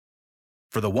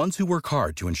For the ones who work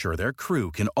hard to ensure their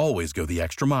crew can always go the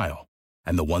extra mile,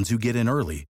 and the ones who get in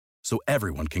early so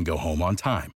everyone can go home on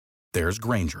time, there's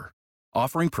Grainger,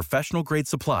 offering professional-grade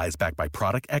supplies backed by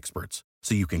product experts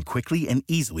so you can quickly and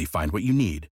easily find what you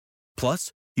need.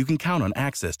 Plus, you can count on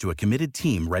access to a committed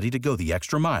team ready to go the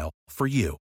extra mile for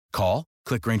you. Call,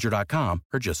 click Grainger.com,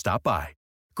 or just stop by.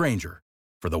 Grainger,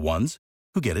 for the ones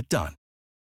who get it done.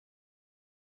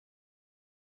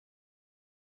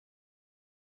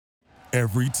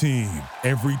 Every team,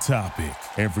 every topic,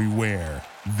 everywhere.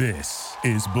 This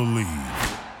is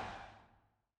Believe.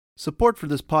 Support for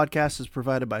this podcast is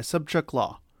provided by Subchuck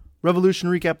Law. Revolution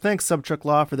Recap thanks Subchuck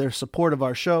Law for their support of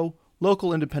our show,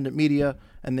 local independent media,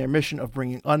 and their mission of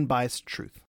bringing unbiased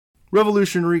truth.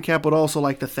 Revolution Recap would also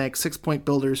like to thank 6 Point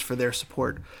Builders for their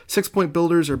support. 6 Point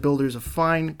Builders are builders of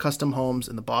fine, custom homes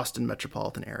in the Boston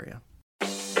metropolitan area.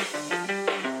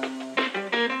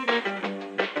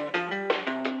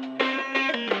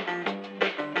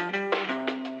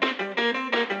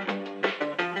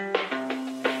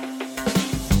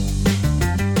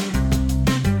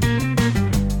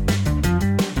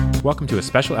 Welcome to a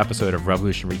special episode of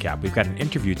Revolution Recap. We've got an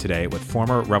interview today with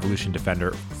former Revolution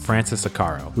defender Francis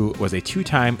Okaroh, who was a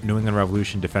two-time New England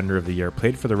Revolution Defender of the Year,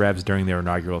 played for the Revs during their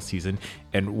inaugural season,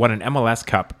 and won an MLS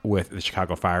Cup with the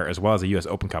Chicago Fire, as well as a U.S.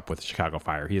 Open Cup with the Chicago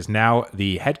Fire. He is now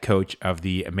the head coach of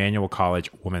the Emmanuel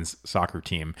College women's soccer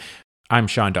team. I'm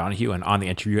Sean Donahue, and on the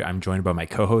interview, I'm joined by my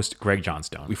co-host, Greg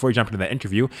Johnstone. Before we jump into that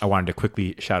interview, I wanted to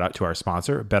quickly shout out to our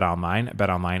sponsor, BetOnline.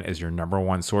 BetOnline is your number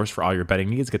one source for all your betting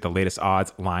needs. Get the latest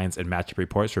odds, lines, and matchup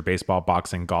reports for baseball,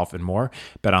 boxing, golf, and more.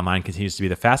 BetOnline continues to be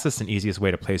the fastest and easiest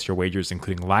way to place your wagers,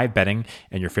 including live betting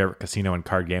and your favorite casino and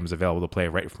card games available to play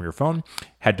right from your phone.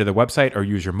 Head to the website or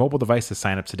use your mobile device to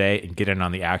sign up today and get in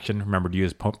on the action. Remember to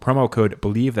use promo code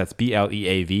BELIEVE, that's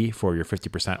BLEAV, for your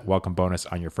 50% welcome bonus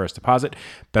on your first deposit.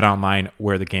 BetOnline,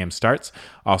 where the game starts.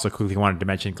 Also, quickly wanted to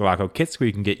mention Okaroh Kits, where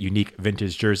you can get unique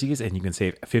vintage jerseys, and you can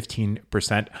save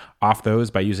 15% off those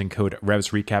by using code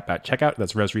REVSRECAP at checkout.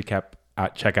 That's REVSRECAP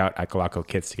at checkout at Okaroh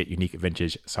Kits to get unique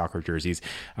vintage soccer jerseys.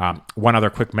 One other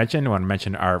quick mention, I want to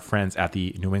mention our friends at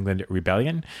the New England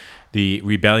Rebellion. The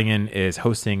Rebellion is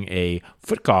hosting a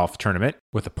foot golf tournament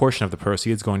with a portion of the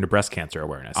proceeds going to breast cancer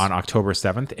awareness on October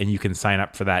 7th, and you can sign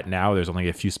up for that now. There's only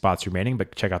a few spots remaining,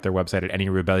 but check out their website at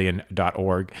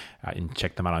anyrebellion.org and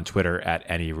check them out on Twitter at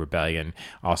anyrebellion.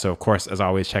 Also, of course, as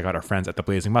always, check out our friends at the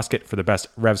Blazing Musket for the best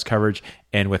Revs coverage.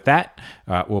 And with that,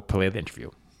 we'll play the interview.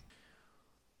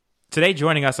 Today,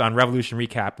 joining us on Revolution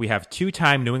Recap, we have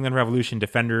two-time New England Revolution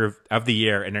Defender of the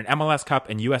Year and an MLS Cup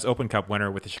and U.S. Open Cup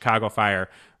winner with the Chicago Fire,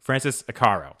 Francis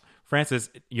Okaroh. Francis,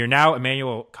 you're now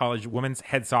Emmanuel College women's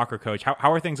head soccer coach.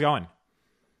 How are things going?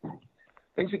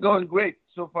 Things are going great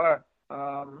so far.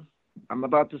 I'm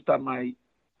about to start my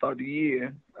third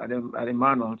year at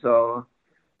Emmanuel, so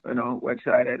we're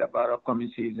excited about upcoming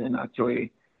season.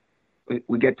 Actually,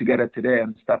 we get together today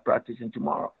and start practicing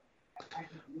tomorrow.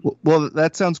 Well,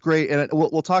 that sounds great, and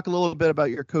we'll talk a little bit about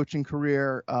your coaching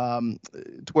career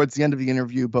towards the end of the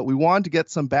interview. But we wanted to get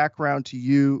some background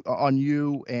on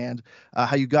you and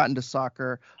how you got into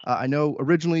soccer. I know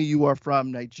originally you are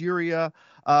from Nigeria.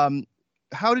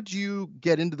 How did you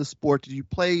get into the sport? Did you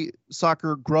play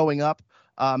soccer growing up?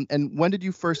 And when did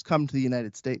you first come to the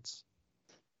United States?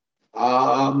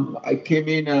 I came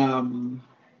in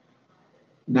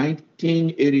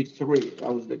 1983.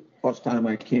 That was the first time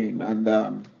I came, and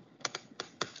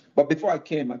but before I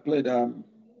came, I played a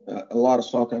lot of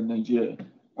soccer in Nigeria.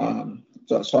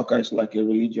 So soccer is like a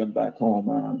religion back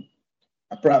home.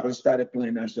 I probably started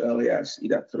playing as early as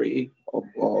either 3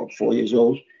 or 4 years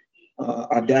old.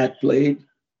 Our dad played,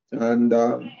 and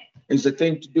it's a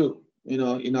thing to do,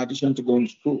 in addition to going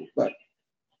to school. But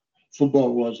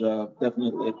football was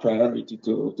definitely a priority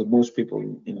to most people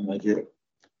in Nigeria.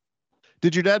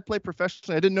 Did your dad play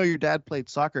professionally? I didn't know your dad played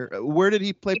soccer. Where did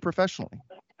he play professionally?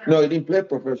 No, he didn't play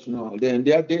professional. Then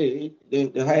that day,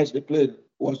 the highest they played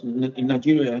was in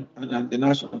Nigeria and the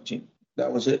national team.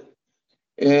 That was it.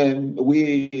 And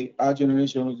our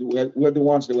generation, we're the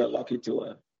ones that were lucky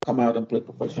to come out and play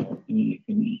professional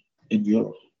in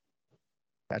Europe.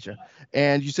 Gotcha.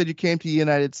 And you said you came to the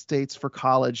United States for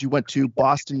college. You went to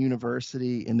Boston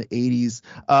University in the 80s.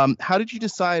 How did you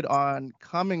decide on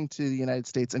coming to the United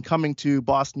States and coming to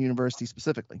Boston University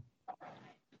specifically?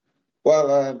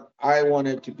 Well, I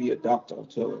wanted to be a doctor.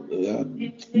 So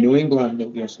New England,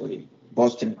 obviously,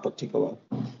 Boston in particular,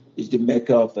 is the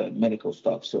mecca of medical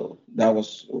stuff. So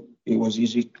it was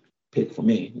easy pick for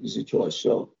me, easy choice.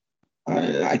 So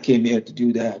I came here to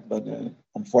do that, but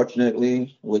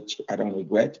unfortunately, which I don't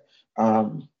regret,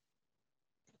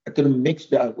 I couldn't mix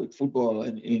that with football,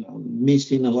 and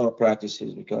missing a lot of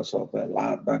practices because of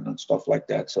lab and stuff like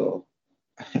that. So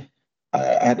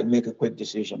I had to make a quick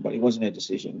decision, but it wasn't a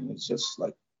decision. It's just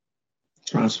like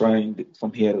transferring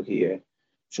from here to here.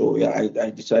 So yeah,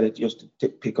 I decided just to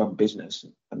pick on business,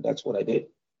 and that's what I did.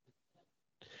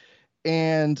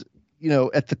 And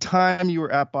at the time you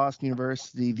were at Boston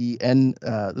University, the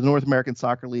North American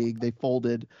Soccer League, they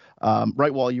folded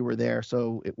right while you were there.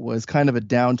 So it was kind of a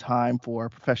downtime for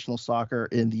professional soccer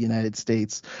in the United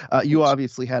States. You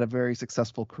obviously had a very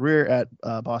successful career at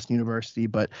Boston University,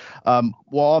 but while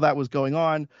all that was going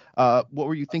on, what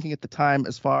were you thinking at the time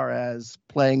as far as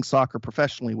playing soccer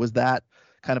professionally? Was that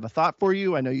kind of a thought for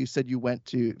you? I know you said you went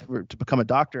to become a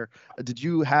doctor. Did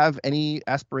you have any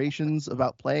aspirations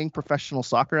about playing professional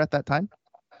soccer at that time?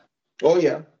 Oh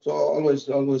yeah, so always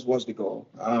was the goal.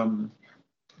 I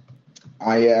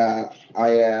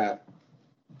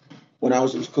when I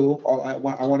was in school,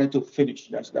 I wanted to finish.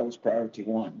 That was priority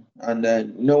one. And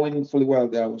then knowing fully well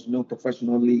there was no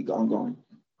professional league ongoing,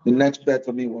 the next bet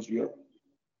for me was Europe.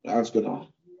 I was gonna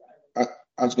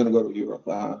go to Europe.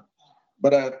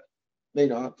 But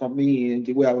for me,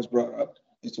 the way I was brought up,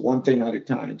 it's one thing at a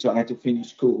time. So I had to finish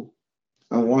school.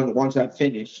 And once I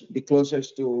finished, the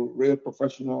closest to real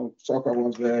professional soccer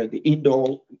was the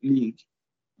indoor league,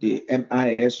 the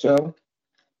MISL,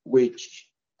 which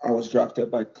I was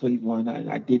drafted by Cleveland, and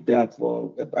I did that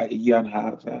for about a year and a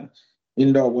half.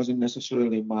 Indoor wasn't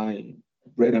necessarily my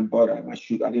bread and butter, my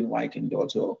shoot. I didn't like indoor,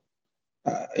 so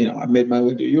I made my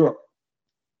way to Europe.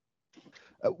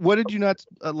 What did you not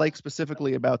like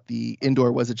specifically about the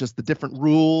indoor? Was it just the different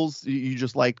rules? You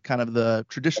just liked kind of the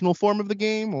traditional form of the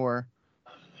game, or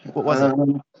what was it?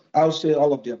 I'll say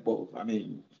all of the above. I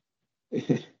mean,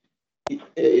 the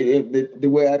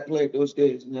way I played those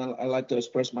days, I like to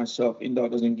express myself. Indoor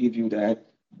doesn't give you that.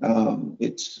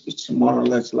 It's more or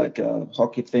less like a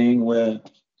hockey thing where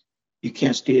you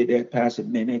can't stay there past a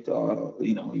minute, or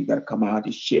you got to come out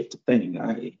and shift thing.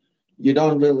 You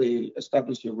don't really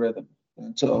establish your rhythm.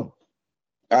 And so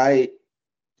I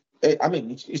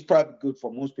mean, it's probably good for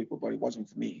most people, but it wasn't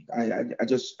for me. I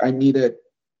needed,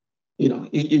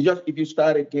 if you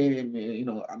start a game,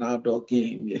 an outdoor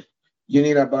game, you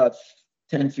need about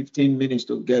 10, 15 minutes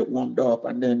to get warmed up,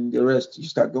 and then the rest you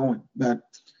start going. But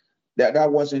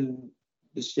that wasn't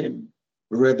the same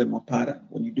rhythm or pattern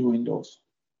when you do indoors.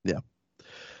 Yeah.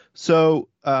 So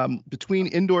between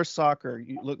indoor soccer,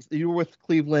 you were with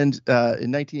Cleveland in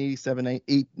 1987,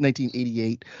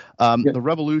 1988. Yeah. The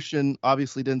Revolution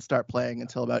obviously didn't start playing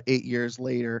until about 8 years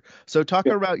later. So talk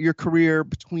about your career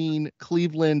between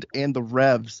Cleveland and the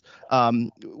Revs.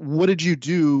 What did you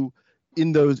do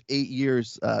in those 8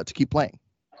 years to keep playing?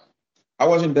 I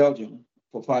was in Belgium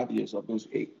for 5 years of those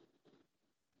 8.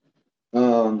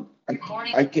 I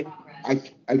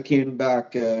came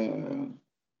back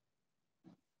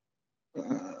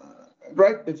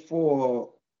right before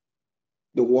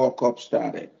the World Cup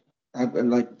started,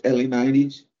 like early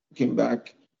 90s. Came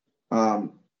back. I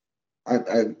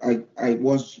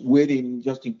was waiting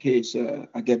just in case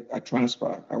I get a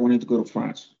transfer. I wanted to go to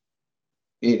France.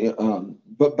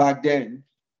 But back then,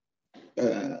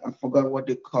 I forgot what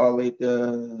they call it.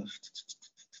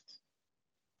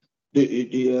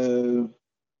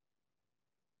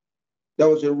 There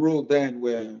was a rule then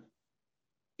where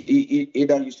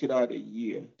either you sit out a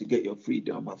year to get your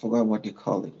freedom. I forgot what they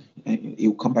call it, and it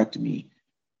will come back to me.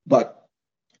 But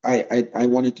I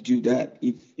wanted to do that.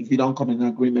 If you don't come in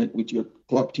agreement with your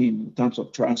club team in terms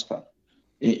of transfer,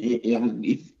 and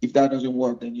if that doesn't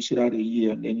work, then you sit out a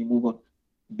year and then you move on.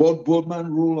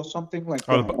 Boardman rule or something like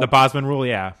that. Oh, the Bosman rule,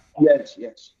 yeah. Yes.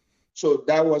 So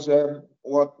that was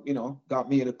what got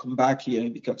me to come back here,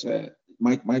 because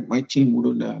my team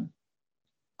wouldn't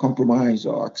compromise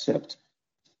or accept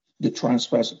the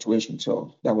transfer situation.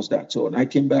 So that was that. So when I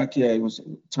came back here, it was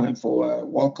time for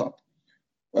World Cup.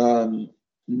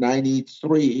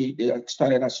 93, they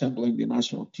started assembling the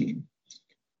national team.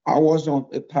 I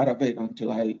wasn't a part of it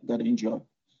until I got injured.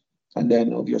 And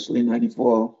then obviously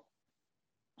 94,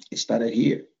 it started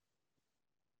here.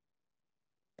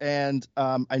 And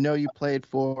I know you played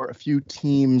for a few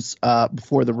teams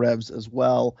before the Revs as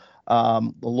well.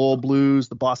 The Lowell Blues,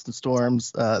 the Boston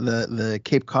Storms, the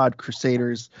Cape Cod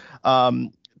Crusaders.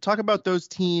 Talk about those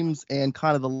teams and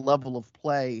kind of the level of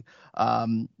play,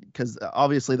 because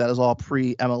obviously that is all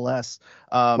pre-MLS.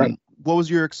 Right. What was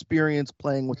your experience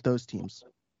playing with those teams?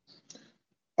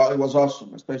 Oh, it was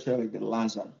awesome, especially the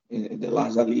Laza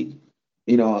League.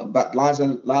 But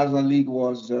Laza League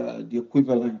was the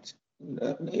equivalent.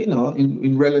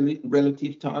 In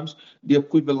relative terms, the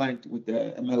equivalent with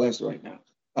the MLS right now.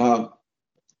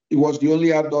 it was the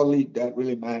only outdoor league that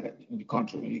really mattered in the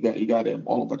country. You got them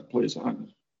all over the place,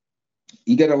 and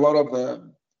you get a lot of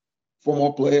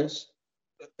former players,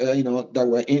 that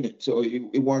were in it. So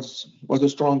it was a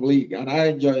strong league, and I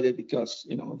enjoyed it because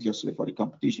obviously for the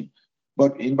competition.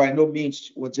 But by no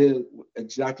means was it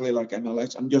exactly like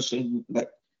MLS. I'm just saying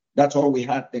that that's all we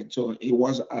had then. So it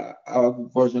was our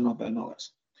version of MLS.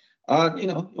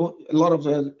 And a lot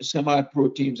of semi-pro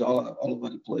teams all over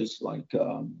the place, like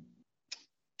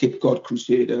Cape Cod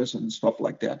Crusaders and stuff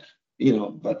like that.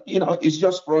 But it's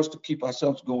just for us to keep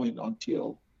ourselves going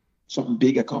until something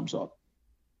bigger comes up.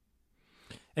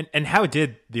 And how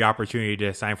did the opportunity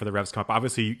to sign for the Revs come up?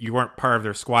 Obviously, you weren't part of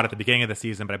their squad at the beginning of the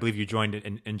season, but I believe you joined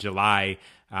in July.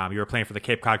 You were playing for the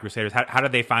Cape Cod Crusaders. How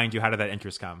did they find you? How did that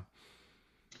interest come?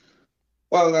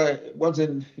 Well, it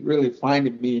wasn't really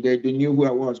finding me. They knew who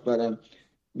I was, but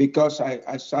because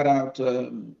I sat out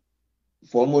for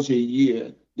almost a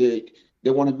year, they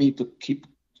wanted me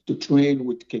to train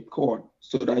with Cape Cod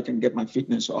so that I can get my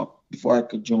fitness up before I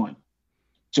could join.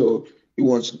 So it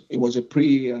was a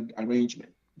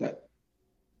pre-arrangement that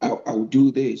I would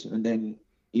do this, and then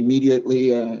immediately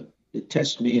they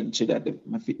test me and say that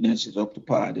my fitness is up to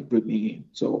par. They bring me in.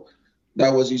 So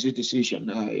that was an easy decision.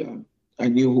 I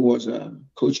knew who was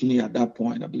coaching me at that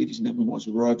point. I believe his name was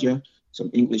Roger, some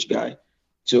English guy.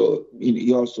 So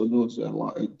he also knows a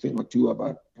thing or two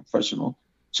about professional.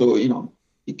 So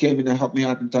he came in and helped me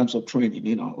out in terms of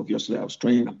training. Obviously I was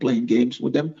training and playing games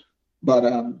with them, but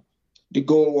the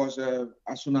goal was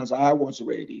as soon as I was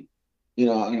ready.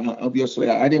 Obviously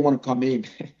I didn't want to come in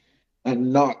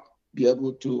and not be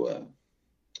able to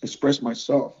express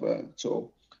myself.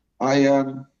 So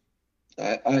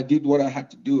I did what I had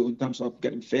to do in terms of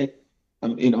getting fit,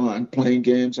 and playing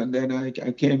games. And then I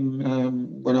came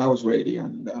when I was ready.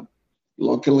 And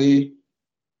luckily,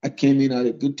 I came in at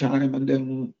a good time, and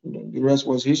then the rest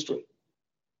was history.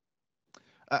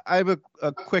 I have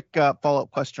a quick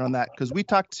follow-up question on that, because we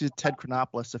talked to Ted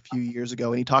Chronopoulos a few years ago,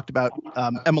 and he talked about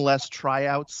MLS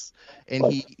tryouts, and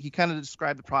he kind of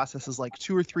described the process as like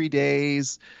 2 or 3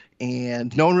 days,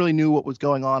 and no one really knew what was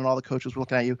going on, and all the coaches were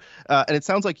looking at you. And it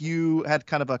sounds like you had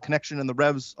kind of a connection, and the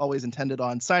Revs always intended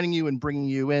on signing you and bringing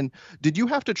you in. Did you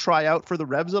have to try out for the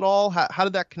Revs at all? How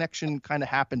did that connection kind of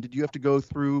happen? Did you have to go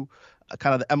through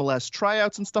kind of the MLS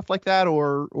tryouts and stuff like that,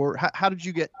 or how did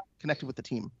you get connected with the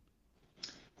team?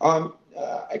 I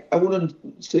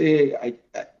wouldn't say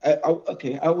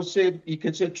okay. I would say you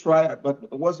can say tryout, but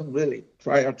it wasn't really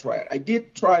tryout. I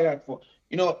did tryout for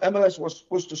MLS was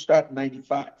supposed to start in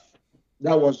 '95.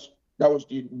 That was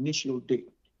the initial date.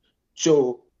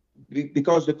 So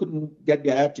because they couldn't get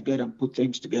their act together and put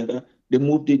things together, they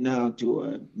moved it now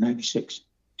to '96.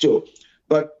 So,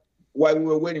 but while we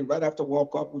were waiting, right after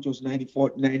World Cup, which was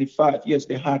 '94, '95, yes,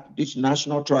 they had this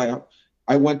national tryout.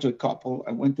 I went to a couple.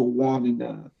 I went to one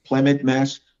in Plymouth,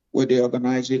 Mass, where they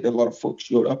organized it. A lot of folks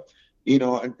showed up,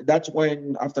 and that's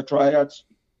when after tryouts,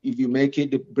 if you make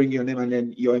it, they bring your name and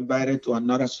then you're invited to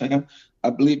another center. I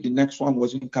believe the next one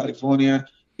was in California,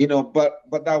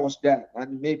 but that was that.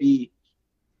 And maybe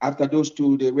after those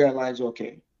two, they realized,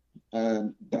 okay,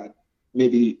 that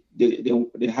maybe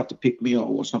they have to pick me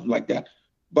or something like that.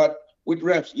 But with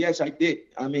Revs, yes, I did.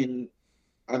 I mean,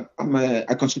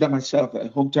 I consider myself a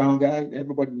hometown guy.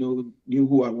 Everybody knew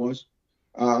who I was.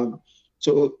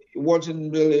 So it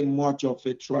wasn't really much of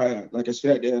a tryout. Like I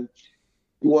said, it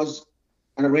was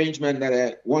an arrangement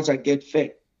that once I get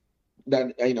fit,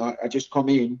 that I just come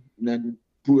in and then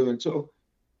prove it. So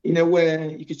in a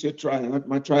way, you could say tryout.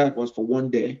 My tryout was for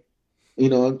 1 day,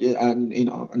 and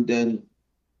then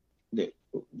the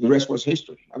rest was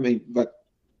history. I mean, but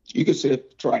you could say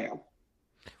tryout.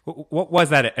 What was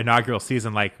that inaugural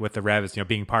season like with the Revs,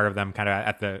 being part of them kind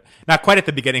of not quite at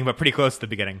the beginning, but pretty close to the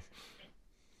beginning?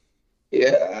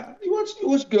 Yeah, it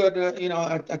was good.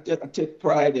 I take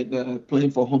pride in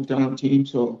playing for hometown team,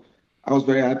 so I was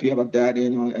very happy about that.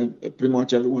 Pretty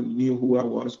much everyone knew who I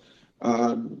was.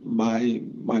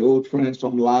 My old friends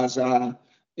from Laza,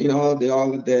 they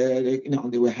all are there.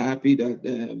 They were happy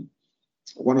that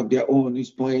one of their own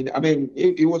is playing. I mean,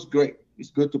 it was great. It's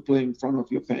good to play in front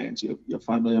of your fans, your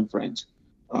family and friends.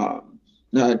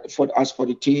 Now, for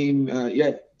the team,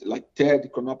 like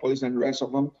Ted, Chronopoulos, and the rest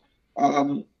of them,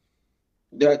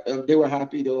 they were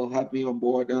happy. They all had me on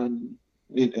board, and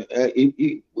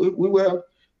it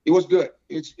was good.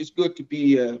 It's good to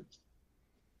be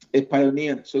a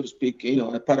pioneer, so to speak.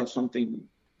 A part of something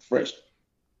fresh.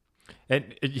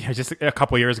 And just a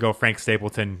couple of years ago, Frank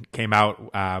Stapleton came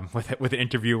out with an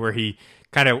interview where he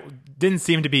kind of didn't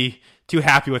seem to be too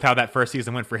happy with how that first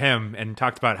season went for him, and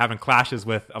talked about having clashes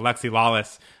with Alexi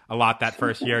Lawless a lot that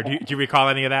first year. Do you recall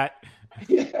any of that?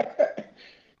 Yeah.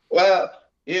 Well,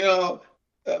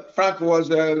 Frank was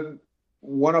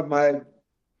one of my,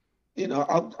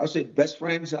 I'll say best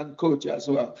friends and coach as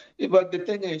well. But the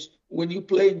thing is, when you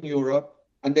play in Europe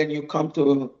and then you come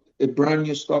to a brand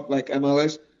new stuff like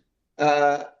MLS,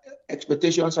 uh,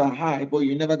 expectations are high, but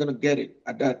you're never going to get it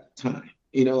at that time.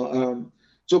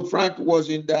 So Frank was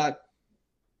in that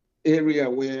area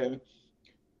where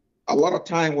a lot of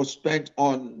time was spent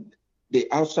on the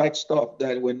outside stuff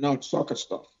that were not soccer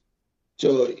stuff.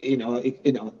 So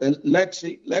Lex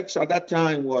at that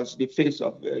time was the face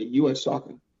of U.S.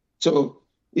 soccer. So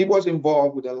he was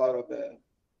involved with a lot of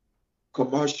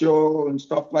commercial and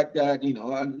stuff like that.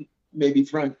 And maybe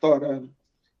Frank thought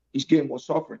his game was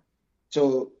suffering,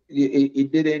 so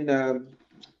it didn't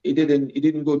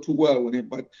go too well with him.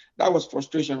 But that was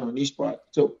frustration on his part.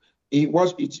 So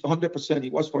it's 100%.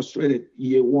 He was frustrated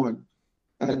year one,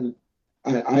 and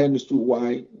I understood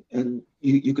why, and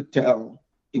you could tell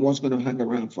he wasn't going to hang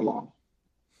around for long.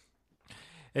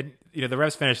 And the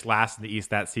Revs finished last in the East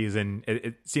that season.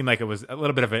 It seemed like it was a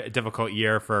little bit of a difficult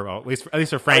year at least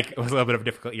for Frank. It was a little bit of a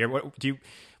difficult year.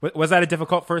 Was that a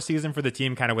difficult first season for the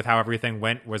team, kind of with how everything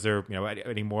went? Was there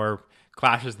any more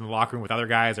clashes in the locker room with other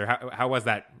guys, or how was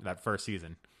that first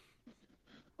season?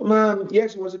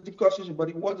 Yes, it was a difficult season, but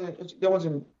it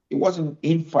wasn't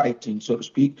infighting, so to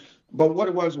speak. But what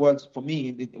it was for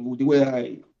me, the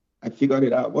way I figured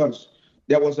it out was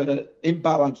there was an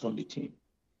imbalance on the team.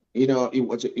 It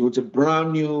was a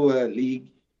brand new league,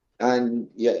 and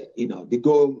the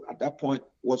goal at that point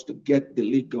was to get the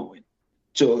league going.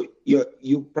 So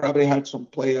you probably had some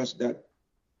players that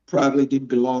probably didn't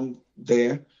belong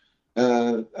there,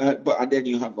 and then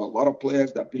you have a lot of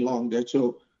players that belong there.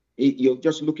 So you're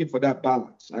just looking for that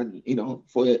balance, and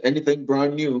for anything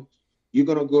brand new, you're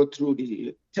gonna go through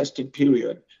the testing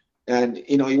period, and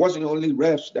it wasn't only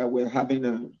refs that were having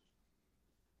a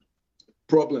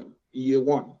problem year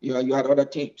one. You had other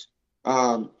teams.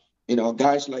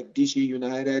 Guys like DC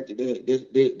United,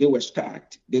 they were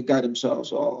stacked. They got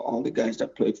themselves all the guys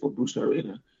that played for Bruce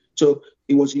Arena. So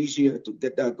it was easier to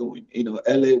get that going.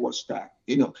 LA was stacked.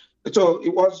 So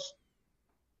it was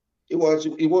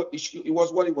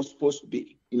what it was supposed to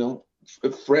be.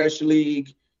 A fresh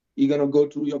league. You're gonna go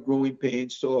through your growing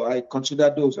pains. So I consider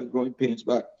those as growing pains.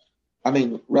 But I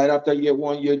mean, right after year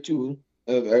one, year two,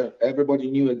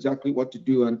 everybody knew exactly what to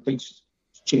do, and things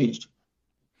changed.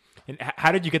 And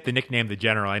how did you get the nickname the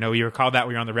General? I know you were called that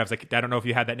when you were on the Revs. I don't know if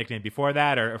you had that nickname before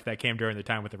that, or if that came during the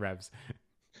time with the Revs.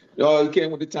 No, it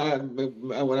came with the time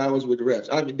when I was with the Revs.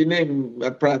 I mean, the name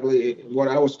probably what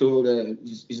I was told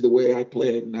is the way I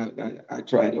played, and I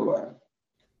try to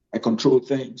I control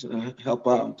things and I help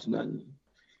out, and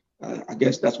I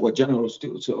guess that's what generals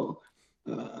do. So.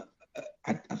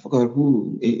 I forgot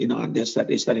who, and they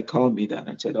started calling me that.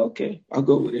 I said, okay, I'll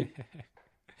go with it.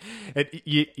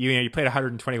 You played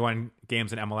 121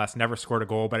 games in MLS, never scored a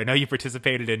goal, but I know you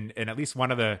participated in at least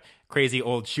one of the crazy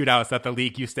old shootouts that the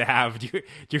league used to have. Do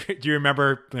you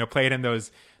remember playing in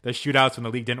those shootouts when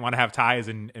the league didn't want to have ties?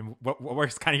 And what were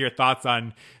kind of your thoughts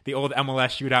on the old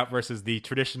MLS shootout versus the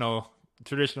traditional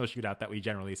shootout that we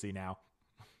generally see now?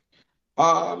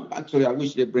 Actually, I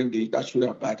wish they bring that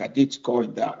shootout back. I did score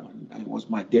in that one. It was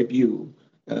my debut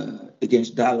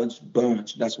against Dallas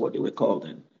Burns. That's what they were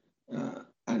called.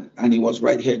 And it was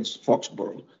right here in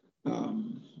Foxborough.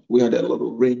 We had a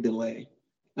little rain delay.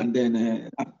 And then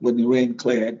when the rain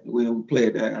cleared, we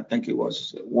played, I think it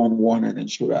was 1-1, and then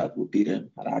shootout, we beat them.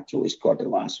 I actually scored the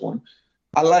last one.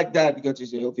 I like that because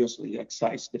it obviously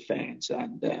excites the fans.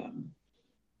 And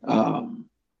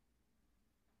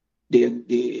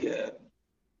the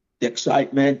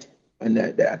excitement, and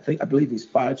I believe it's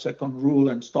 5-second rule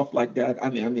and stuff like that. I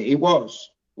mean, it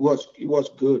was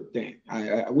good then.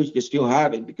 I wish they still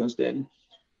had it, because then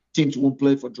teams won't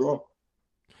play for draw.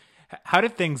 How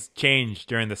did things change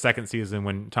during the second season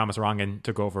when Thomas Rongen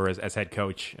took over as head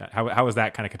coach? How was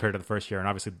that kind of compared to the first year? And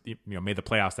obviously, made the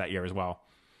playoffs that year as well.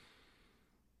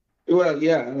 Well,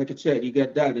 yeah, like I said, you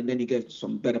get that, and then you get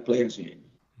some better players in.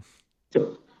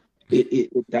 So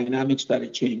the dynamics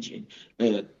started changing.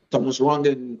 Thomas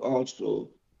Rongen also,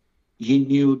 he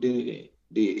knew the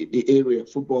area of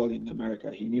football in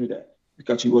America. He knew that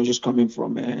because he was just coming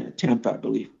from Tampa, I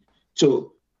believe.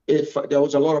 So if there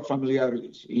was a lot of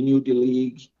familiarities, he knew the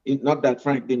league. Not that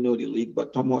Frank didn't know the league,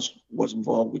 but Thomas was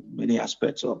involved with many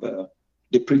aspects of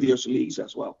the previous leagues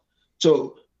as well.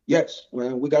 So yes,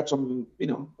 well, we got some,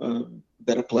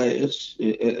 better players,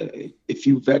 a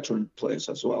few veteran players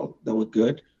as well that were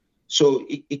good. So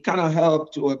it kind of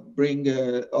helped to bring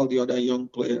all the other young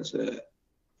players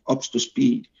up to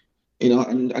speed.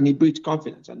 and it breeds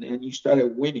confidence, and then you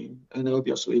started winning, and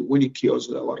obviously winning cures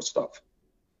a lot of stuff.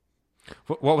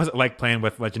 What was it like playing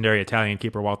with legendary Italian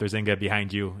keeper Walter Zinga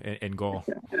behind you in goal?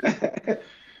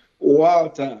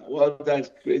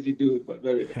 Walter's crazy dude, but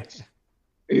very nice.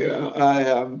 I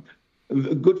am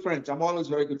good friends. I'm always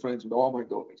very good friends with all my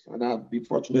goalies, and I've been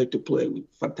fortunate to play with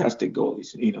fantastic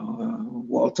goalies.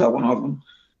 Walter, one of them.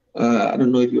 I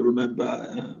don't know if you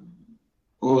remember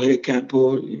Jorge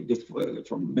Campo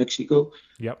from Mexico.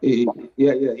 Yep.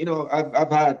 Yeah.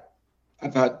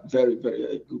 I've had very,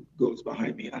 very good goals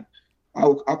behind me, and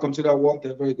I'll consider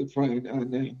Walter a very good friend,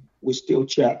 and we still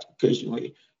chat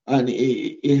occasionally, and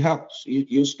it helps.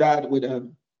 You start with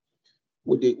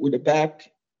the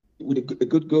back, with a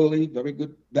good goalie, very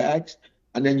good backs,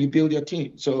 and then you build your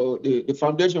team. So the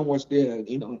foundation was there.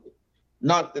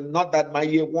 Not that my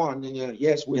year one.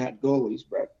 Yes, we had goalies,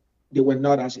 but they were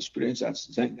not as experienced as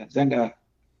Zenga. Zenga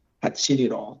had seen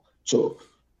it all. So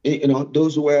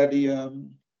those were the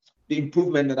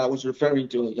improvement that I was referring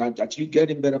to. That you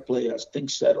getting better players,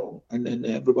 things settle, and then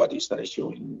everybody started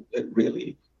showing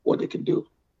really what they can do.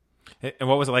 And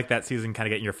what was it like that season, kind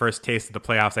of getting your first taste of the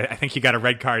playoffs? I think you got a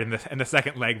red card in the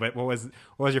second leg, but what was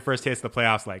your first taste of the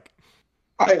playoffs like?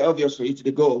 Obviously it's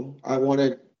the goal. I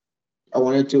wanted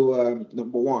to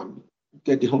number one,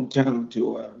 get the hometown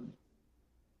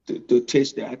to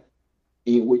taste that,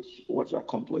 which was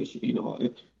accomplished.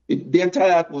 The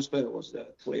entire atmosphere was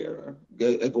clear.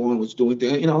 Everyone was doing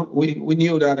things. We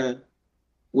knew that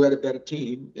we had a better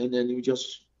team, and then we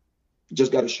just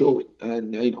got to show it. And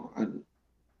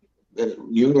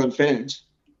New England fans,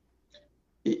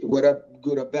 whether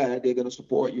good or bad, they're going to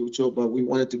support you. So, but we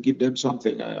wanted to give them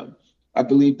something. I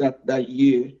believe that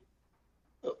year,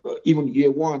 even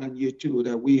year one and year two,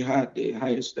 that we had the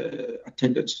highest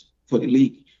attendance for the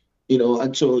league.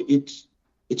 And so it's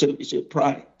a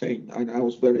pride thing, and I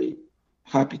was very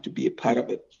happy to be a part of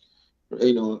it.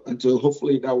 And so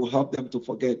hopefully that will help them to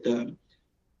forget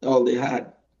all they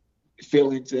had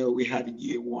feelings we had in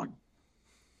year one.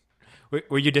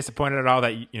 Were you disappointed at all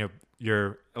that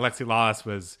your Alexi Lawless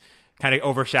was kind of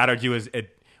overshadowed you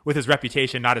with his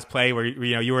reputation, not his play? Where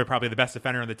you were probably the best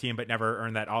defender on the team, but never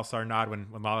earned that All-Star nod when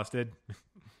Lawless did.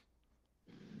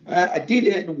 I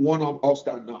did earn one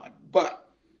All-Star nod, but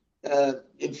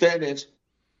in fairness,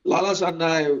 Lawless and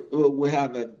I we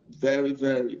have a very,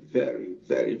 very, very,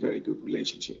 very, very good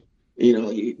relationship.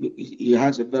 He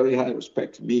has a very high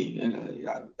respect for me, and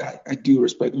I do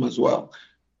respect him as well.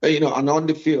 And on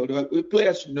the field,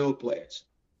 players know players.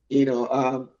 In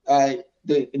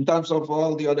terms of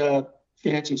all the other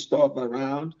fancy stuff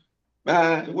around,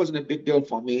 it wasn't a big deal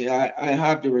for me. I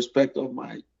have the respect of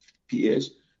my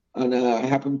peers, and I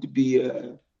happen to be,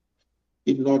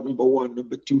 if not number one,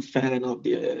 number two fan of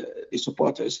the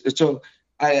supporters. So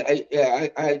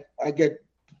I get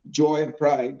joy and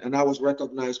pride, and I was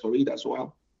recognized for it as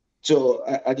well. So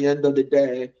at the end of the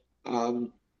day,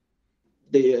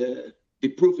 the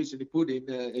proof is in the pudding.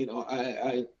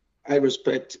 I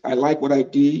respect. I like what I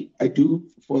do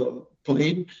for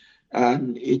playing,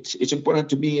 and it's important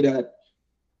to me that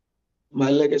my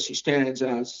legacy stands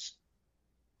as,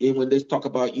 when they talk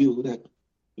about you, that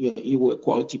you were a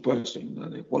quality person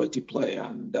and a quality player,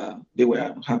 and they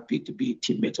were happy to be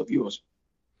teammates of yours.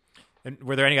 And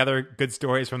were there any other good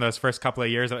stories from those first couple of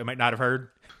years that we might not have heard?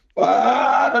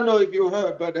 I don't know if you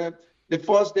heard, but the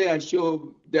first day I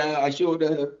showed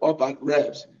up at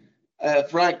Revs,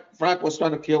 Frank was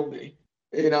trying to kill me.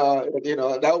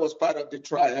 That was part of the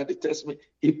trial, the test me.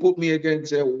 He put me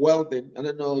against Weldon. I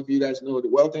don't know if you guys know the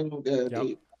Weldon,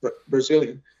 the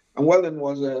Brazilian. And Weldon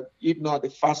was, if not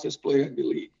the fastest player in the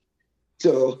league.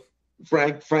 So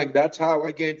Frank, that's how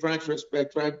I gained Frank's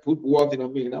respect. Frank put Weldon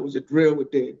on me, and that was a drill we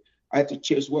did. I had to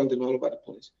chase Weldon all over the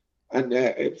place. And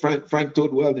Frank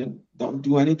told Weldon, don't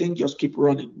do anything, just keep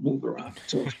running, move around.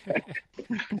 So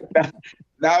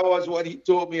that was what he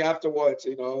told me afterwards,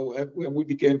 when we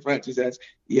became friends. He says,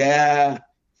 yeah,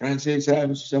 Francis, I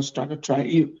was just trying to try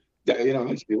you,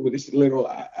 with this little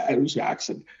Irish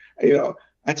accent. I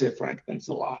said, Frank, thanks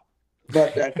a lot.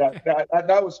 But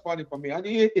that was funny for me. And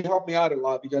it helped me out a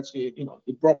lot because,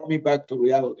 it brought me back to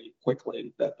reality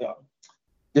quickly that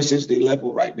this is the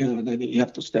level right now, and then you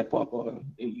have to step up or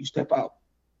you step out.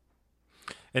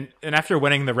 And after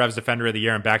winning the Revs Defender of the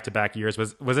Year in back-to-back years,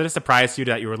 was it a surprise to you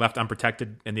that you were left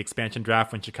unprotected in the expansion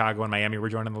draft when Chicago and Miami were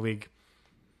joining the league?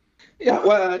 Yeah,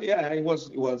 well, yeah, it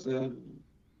was. I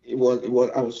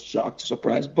was shocked,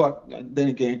 surprised, but then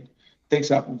again, things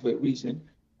happen for a reason.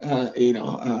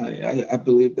 I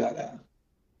believe that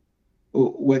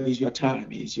when it's your time,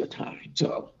 it's your time.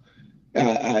 So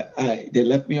they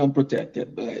left me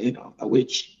unprotected, but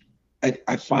which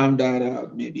I found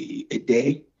out maybe a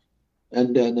day,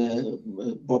 and then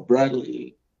Bob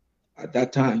Bradley at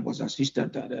that time was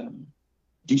assistant at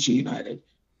DC United,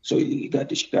 so he got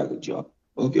the Chicago job.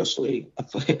 Obviously,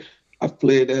 I've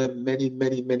played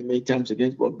many times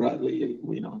against Bob Bradley,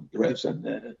 the Revs and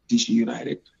DC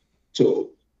United, so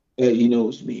he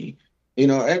knows me.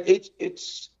 And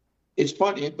it's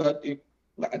funny, but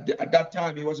at that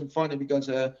time it wasn't funny because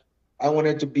I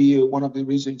wanted to be one of the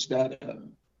reasons that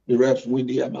the Revs win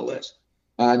the MLS,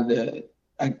 and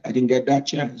I didn't get that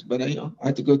chance. But I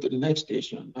had to go to the next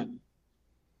station, and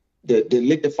they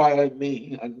lit the fire in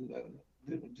me, and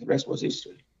the rest was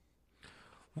history.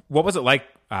 What was it like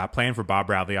playing for Bob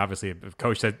Bradley? Obviously, a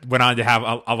coach that went on to have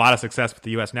a lot of success with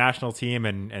the U.S. national team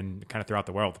and kind of throughout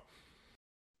the world.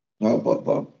 Well,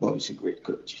 Bob is a great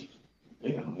coach.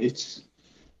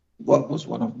 Bob was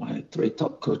one of my 3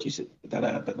 top coaches that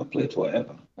I have ever played for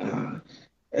ever.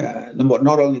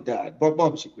 Not only that,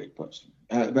 Bob is a great person.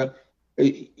 But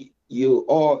you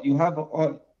have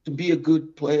to be a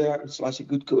good player / a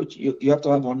good coach. You have to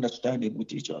have understanding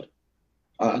with each other,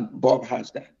 and Bob has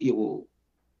that. He will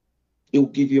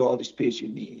give you all the space you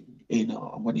need.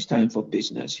 When it's time for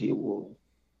business, he'll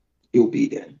be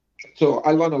there. So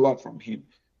I learned a lot from him.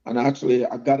 And actually,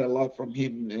 I got a lot from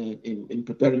him in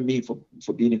preparing me for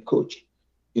being a coach.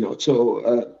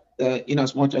 So in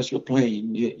as much as you're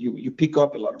playing, you pick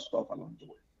up a lot of stuff along the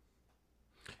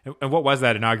way. And what was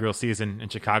that inaugural season in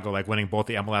Chicago like, winning both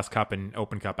the MLS Cup and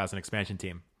Open Cup as an expansion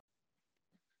team?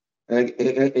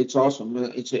 It's awesome.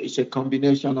 It's a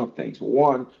combination of things.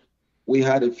 One, we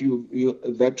had a few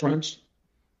veterans,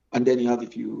 and then you have a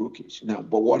few rookies. Now,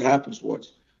 but what happens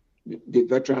was the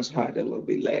veterans had a little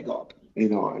bit leg up.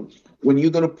 And when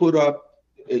you're going to put up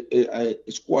a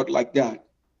squad like that,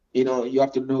 you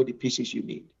have to know the pieces you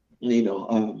need.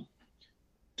 I'm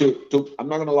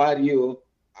not going to lie to you,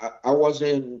 I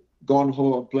wasn't gone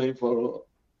home playing for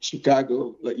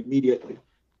Chicago immediately.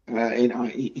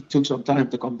 It took some time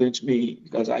to convince me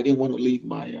because I didn't want to leave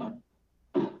my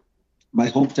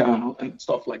hometown and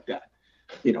stuff like that.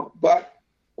 But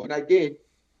when I did,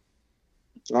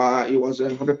 it was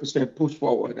 100% push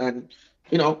forward. And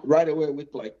right away we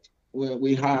played.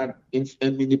 We had in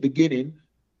the beginning,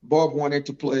 Bob wanted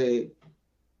to play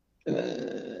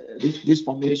this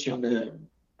formation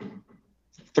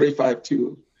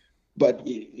 3-5-2, but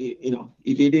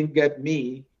if he didn't get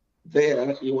me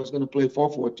there, he was going to play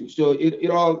 4-4-2. So it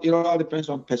all depends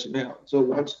on personnel. So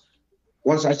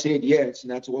once I said yes,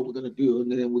 and that's what we're going to do,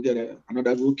 and then we get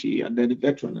another rookie and then a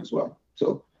veteran as well.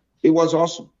 So it was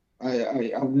awesome.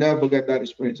 I'll never forget that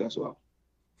experience as well.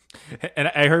 And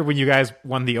I heard when you guys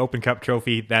won the Open Cup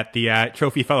trophy that the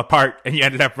trophy fell apart and you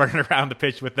ended up running around the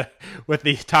pitch with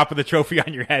the top of the trophy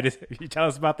on your head. Can you tell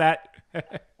us about that?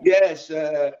 Yes,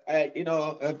 a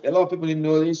lot of people didn't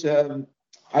know this.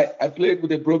 I played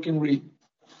with a broken rib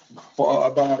for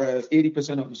about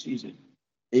 80% of the season.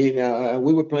 And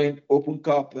we were playing Open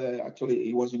Cup. Actually,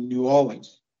 it was in New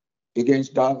Orleans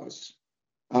against Dallas.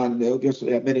 And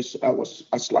obviously, I was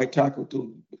a slight tackle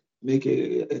to make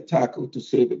a tackle to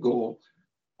save a goal.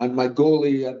 And my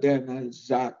goalie then,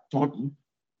 Zach Taunton,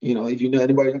 if you know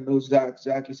anybody that knows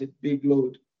Zach is a big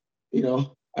load,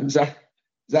 and Zach,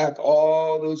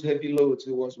 all those heavy loads,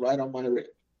 it was right on my rib.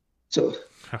 So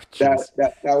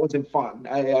that wasn't fun.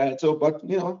 But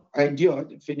I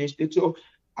enjoyed it, finished it. So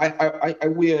I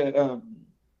wear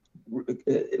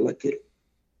like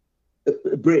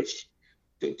a bridge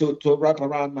to wrap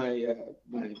around my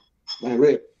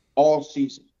rib all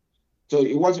season. So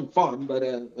it wasn't fun, but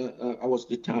I was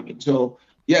determined. So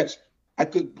yes,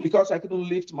 because I couldn't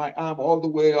lift my arm all the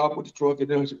way up with the trophy.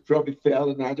 Then the trophy fell,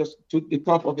 and I just took the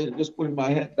top of it and just put it in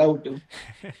my head. That would do.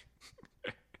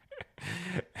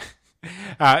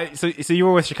 So you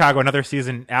were with Chicago another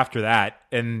season after that,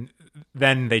 and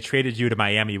then they traded you to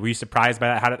Miami. Were you surprised by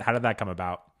that? How did that come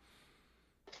about?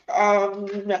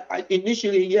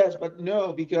 Initially, yes, but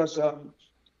no, because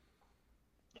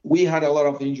we had a lot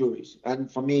of injuries.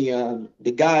 And for me,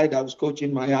 the guy that was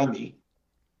coaching Miami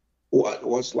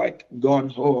was like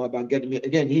gung-ho about getting me.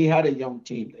 Again, he had a young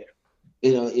team there.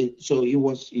 So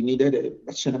he needed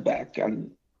a center back,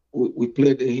 and we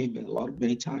played him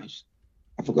many times.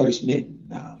 I forgot his name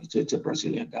now. It's a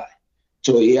Brazilian guy.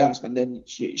 So he asked, and then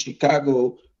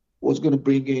Chicago was going to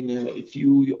bring in a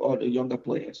few other younger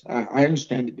players. I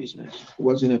understand the business. It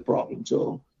wasn't a problem.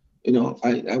 So,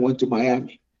 I went to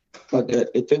Miami. But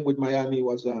the thing with Miami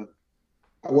was I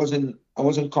wasn't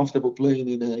comfortable playing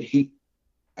in the heat.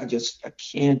 I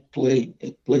can't play in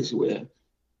a place where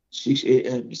 6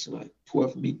 a.m. is like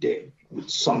 12 midday with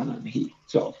sun and heat.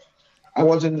 So I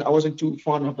wasn't too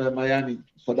fond of Miami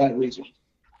for that reason.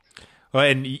 Well,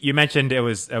 and you mentioned it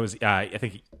was I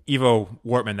think Ivo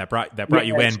Wortman that brought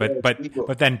you in,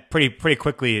 but then pretty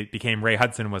quickly it became Ray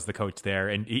Hudson was the coach there,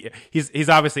 and he's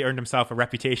obviously earned himself a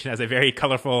reputation as a very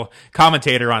colorful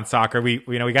commentator on soccer. We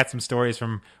got some stories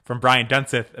from Brian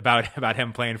Dunseth about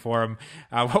him playing for him.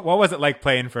 What was it like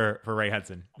playing for Ray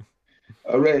Hudson?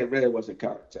 Ray was a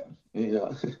character.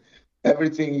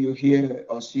 Everything you hear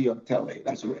or see on telly,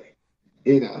 that's Ray.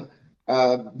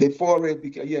 Before Ray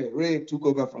Ray took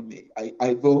over from me.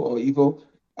 Ivo.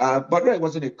 But Ray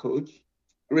wasn't a coach.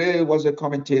 Ray was a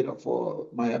commentator for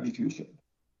Miami Fusion.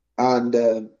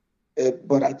 And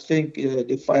but I think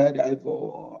they fired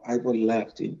Ivo. Ivo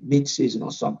left in mid-season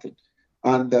or something.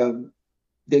 And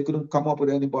they couldn't come up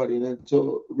with anybody. And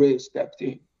so Ray stepped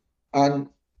in. And,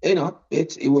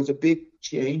 it was a big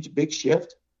change, big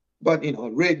shift. But,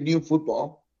 Ray knew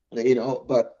football,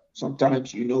 but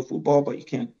sometimes you know football, but you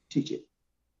can't teach it.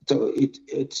 So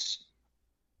it's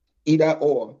either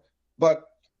or. But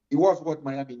it was what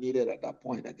Miami needed at that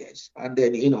point, I guess. And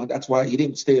then, that's why he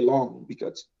didn't stay long,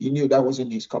 because he knew that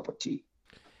wasn't his cup of tea.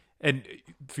 And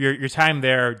for your time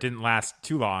there didn't last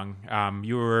too long.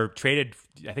 You were traded,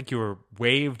 I think you were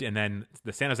waived, and then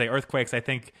the San Jose Earthquakes, I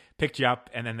think, picked you up,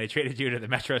 and then they traded you to the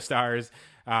Metro Stars.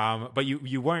 But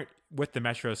you weren't with the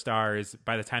Metro Stars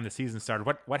by the time the season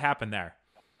started. What happened there?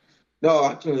 No,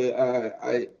 actually,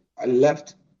 I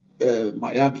left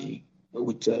Miami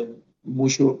with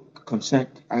mutual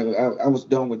consent. I was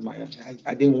done with Miami.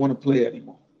 I didn't want to play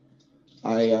anymore.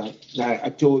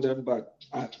 I told them, but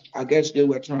I guess they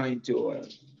were trying to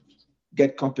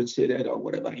get compensated or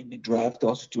whatever in the draft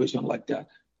or situation like that.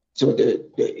 So they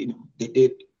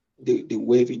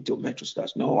waved into Metro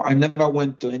Stars. No, I never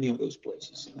went to any of those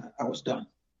places. I was done.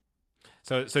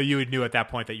 So you knew at that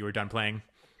point that you were done playing?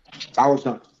 I was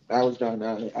done.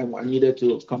 I needed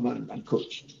to come and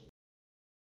coach.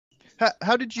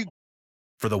 How did you?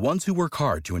 For the ones who work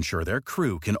hard to ensure their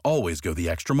crew can always go the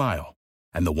extra mile,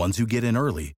 and the ones who get in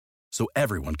early so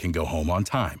everyone can go home on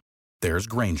time, there's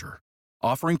Grainger,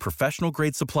 offering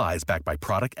professional-grade supplies backed by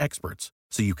product experts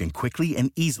so you can quickly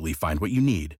and easily find what you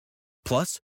need.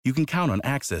 Plus, you can count on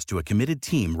access to a committed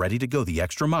team ready to go the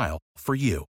extra mile for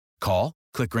you. Call,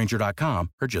 click Grainger.com,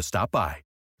 or just stop by.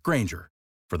 Grainger,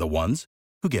 for the ones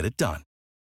who get it done.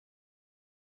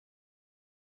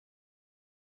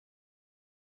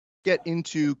 Get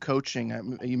into coaching.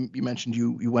 You mentioned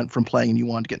you went from playing and you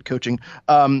wanted to get coaching.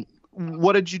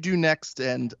 What did you do next?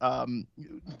 And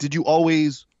did you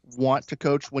always want to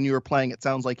coach when you were playing? It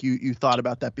sounds like you thought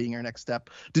about that being your next step.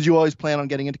 Did you always plan on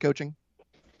getting into coaching?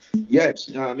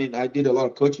 Yes. I did a lot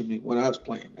of coaching when I was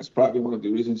playing. That's probably one of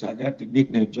the reasons I got the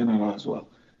nickname General as well.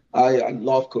 I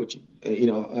love coaching.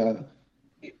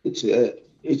 It's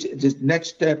the next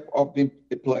step of being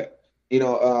a player.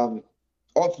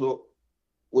 Also,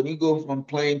 when you go from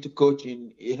playing to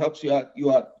coaching, it helps you out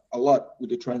a lot with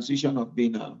the transition of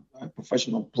being a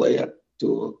professional player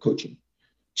to coaching.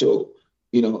 So,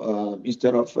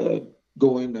 instead of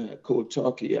going cold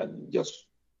turkey and just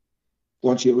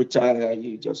once you retire,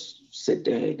 you just sit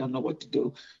there, you don't know what to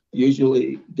do.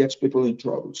 Usually gets people in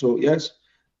trouble. So, yes,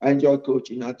 I enjoy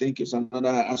coaching. I think it's another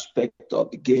aspect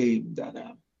of the game that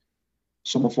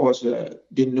some of us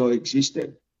didn't know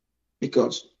existed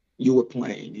because you were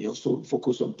playing, so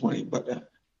focused on playing. But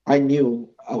I knew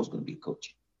I was going to be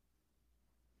coaching.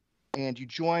 And you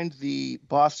joined the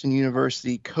Boston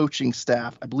University coaching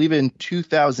staff, I believe, in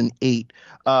 2008.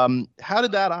 How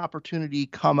did that opportunity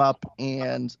come up,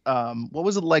 and what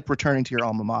was it like returning to your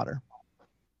alma mater?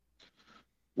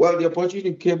 Well, the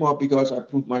opportunity came up because I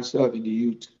proved myself in the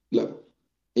youth level.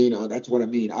 That's what I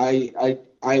mean.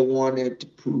 I wanted to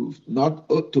prove, not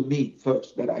to me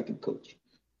first, that I can coach.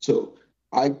 So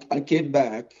I came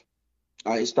back.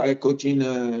 I started coaching.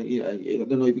 I don't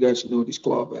know if you guys know this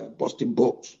club, Boston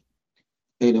Bolts.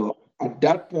 At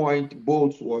that point,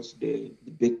 Bolts was the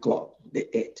big club, the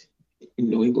 8 in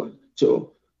New England.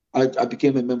 So I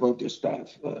became a member of their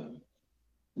staff. And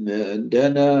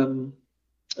then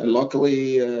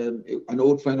luckily, an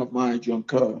old friend of mine, John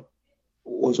Kerr,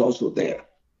 was also there.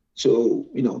 So,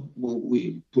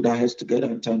 we put our heads together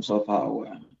in terms of how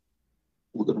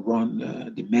we're going to run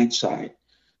the men's side.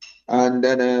 And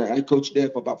then I coached there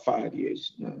for about 5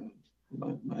 years.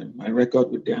 My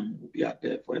record with them will be out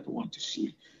there for everyone to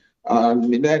see.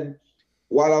 And then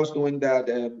while I was doing that,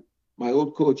 my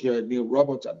old coach, Neil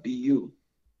Roberts at BU,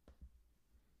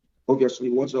 obviously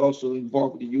was also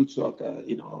involved with the youth soccer.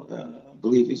 I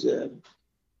believe he's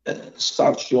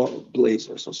South Shore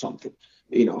Blazers or something.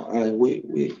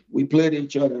 We played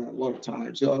each other a lot of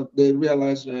times. So they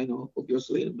realized,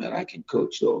 obviously, that I can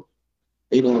coach. So,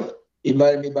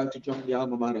 invited me back to join the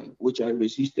alma mater, which I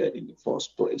resisted in the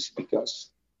first place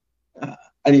because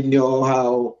I didn't know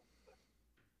how,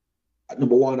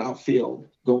 number one, I feel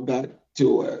going back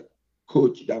to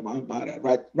coach the alma mater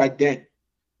right then.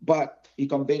 But he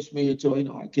convinced me, so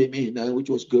I came in, which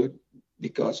was good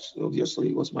because obviously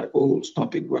it was my old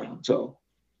stomping ground. So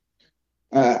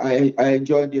I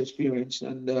enjoyed the experience,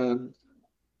 and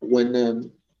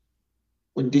when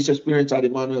this experience at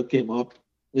Emmanuel came up,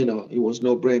 it was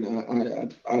no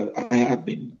brainer. I have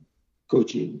been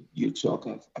coaching youth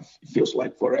soccer. It feels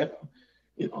like forever,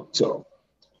 So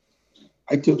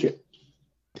I took it.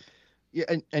 Yeah,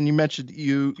 and you mentioned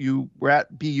you were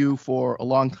at BU for a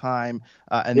long time,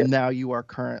 and Yes. now you are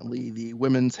currently the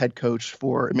women's head coach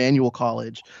for Emmanuel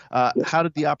College. Yes. How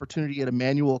did the opportunity at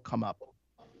Emmanuel come up?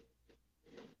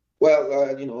 Well,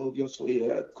 obviously,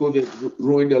 COVID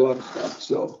ruined a lot of stuff,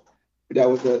 so there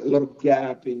was a lot of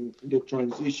gap in the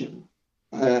transition.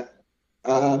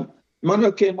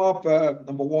 Emmanuel came up.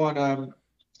 Number one,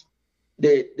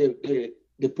 they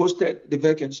posted the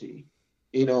vacancy.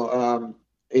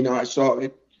 I saw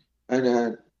it,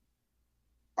 and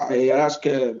I asked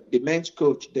the men's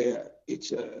coach there.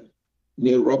 It's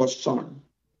Neil Roberts' son.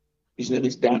 His name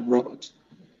is Dan Roberts.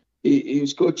 He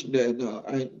was coaching there.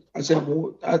 I said,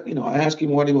 I asked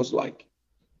him what it was like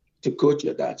to coach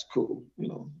at that school.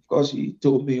 Of course, he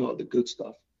told me all the good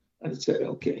stuff. And I said,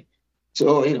 okay.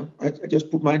 So, I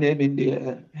just put my name in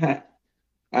the hat.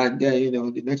 And then,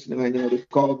 the next thing I know, they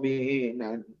called me in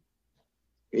and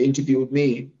interviewed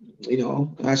me,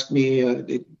 asked me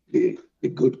the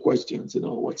good questions,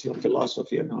 what's your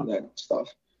philosophy and all that stuff.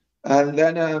 And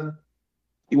then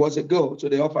it was a go. So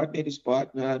they offered me the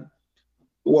spot. And there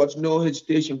was no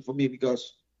hesitation for me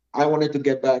because I wanted to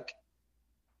get back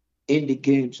in the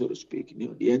game, so to speak, the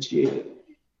NCAA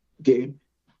game.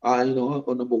 On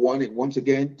number one, and once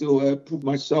again to prove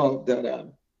myself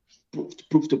that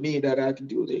prove to me that I can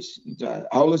do this. I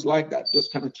always like that, those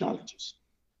kind of challenges.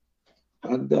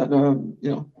 And then,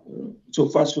 so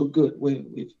far so good.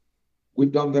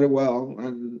 We've done very well,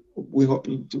 and we're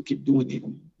hoping to keep doing it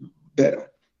better.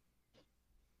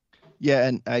 Yeah,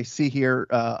 and I see here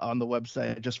on the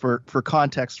website, just for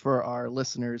context for our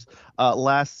listeners,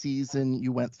 last season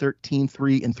you went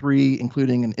 13-3-3,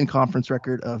 including an in-conference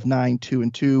record of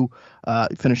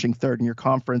 9-2-2, finishing third in your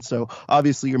conference. So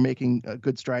obviously you're making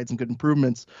good strides and good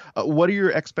improvements. What are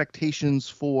your expectations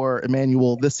for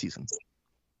Emmanuel this season?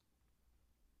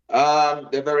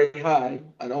 They're very high.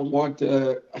 I don't want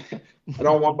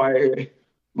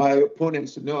my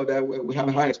opponents to know that we have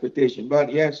a high expectation.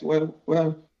 But yes, we're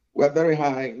very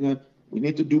high. We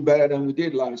need to do better than we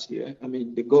did last year. I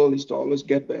mean, the goal is to always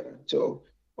get better. So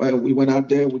we went out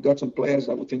there. We got some players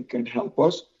that we think can help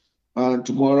us. And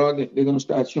tomorrow they're going to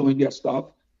start showing their stuff.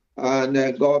 And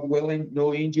God willing,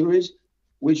 no injuries.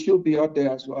 We should be out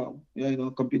there as well.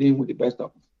 Competing with the best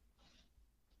of them.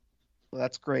 Well,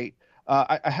 that's great.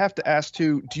 I have to ask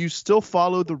too, do you still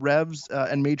follow the Revs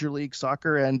and Major League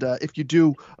Soccer? And if you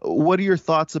do, what are your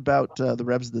thoughts about the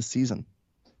Revs this season?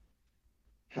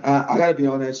 I got to be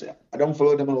honest, I don't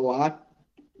follow them a lot,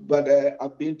 but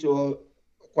I've been to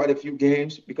quite a few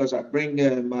games because I bring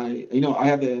I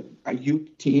have a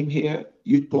youth team here,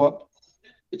 youth club.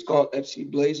 It's called FC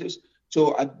Blazers.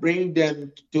 So I bring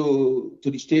them to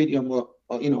the stadium,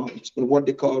 it's what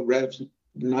they call Revs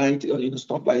night,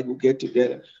 stuff like we get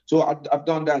together. So I've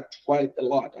done that quite a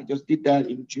lot. I just did that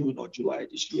in June or July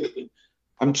this year.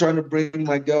 I'm trying to bring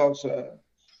my girls,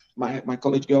 my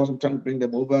college girls, I'm trying to bring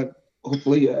them over,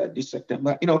 hopefully this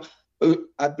September.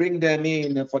 I bring them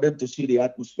in for them to see the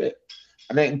atmosphere.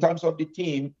 And then in terms of the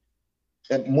team,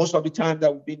 most of the time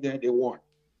that we've been there, they won.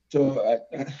 So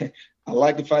I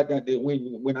like the fact that they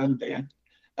win when I'm there.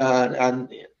 And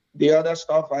the other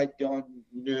stuff I don't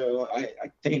know. I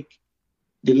think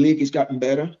the league has gotten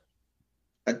better.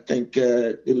 I think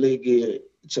the league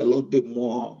it's a little bit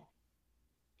more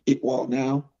equal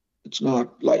now. It's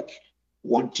not like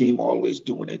one team always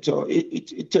doing it. So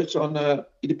it takes on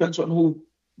it depends on who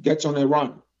gets on a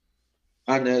run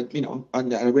and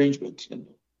and the arrangement. And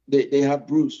they have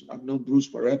Bruce. I've known Bruce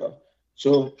forever.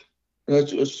 So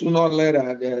sooner or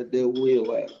later they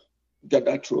will get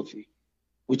that trophy,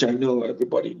 which I know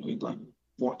everybody in New England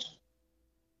wants.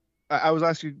 I was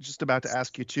just about to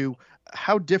ask you too,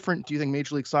 how different do you think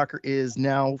Major League Soccer is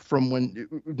now from when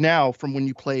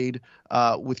you played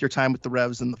with your time with the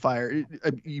Revs and the Fire?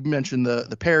 You mentioned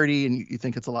the parity and you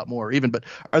think it's a lot more even, but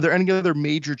are there any other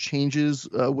major changes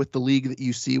with the league that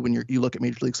you see when you look at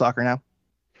Major League Soccer now?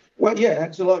 Well, yeah,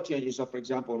 it's a lot of changes. So, for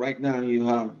example, right now you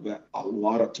have a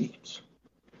lot of teams.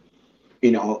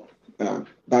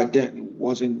 Back then, it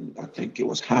wasn't, I think it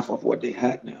was half of what they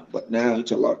had now. But now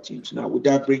it's a lot of teams. Now, with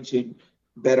that brings in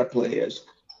better players,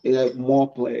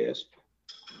 more players,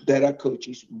 better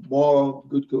coaches, more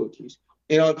good coaches.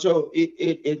 So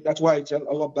that's why it's a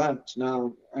lot balanced.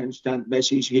 Now, I understand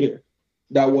Messi's here.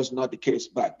 That was not the case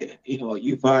back then.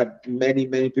 You've had many,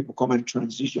 many people come and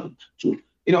transition to,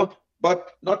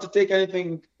 but not to take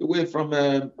anything away from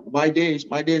my days.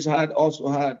 My days also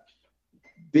had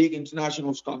big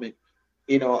internationals coming.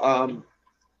 Each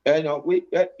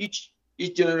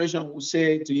generation will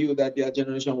say to you that their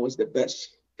generation was the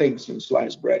best thing since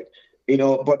sliced bread.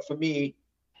 But for me,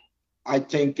 I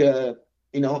think I'm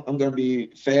going to be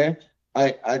fair.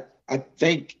 I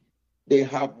think they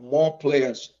have more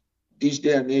players this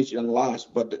day and age than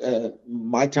last. But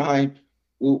my time,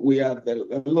 we have a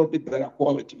little bit better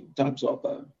quality in terms of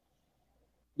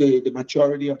the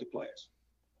maturity of the players.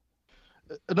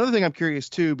 Another thing I'm curious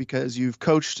too, because you've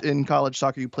coached in college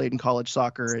soccer, you played in college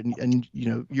soccer, and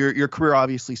your career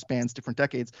obviously spans different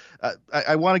decades.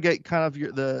 I want to get kind of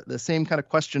the same kind of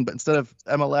question, but instead of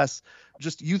MLS,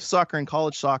 just youth soccer and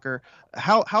college soccer.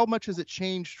 How much has it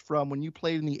changed from when you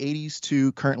played in the 80s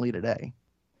to currently today?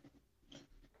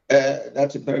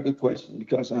 That's a very good question,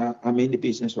 because I'm in the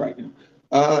business right now.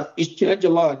 It's changed a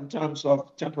lot in terms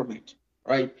of temperament,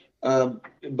 right?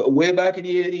 But way back in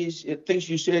the 80s, things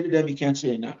you say to them, you can't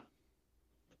say now.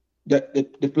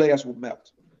 The players will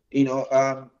melt.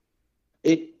 I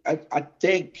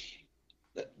think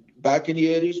back in the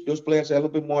 80s, those players are a little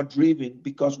bit more driven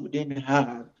because we didn't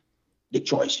have the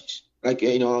choices. Like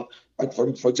for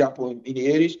example, in the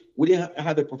 80s, we didn't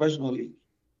have a professional league.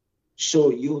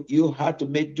 So you had to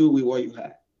make do with what you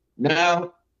had.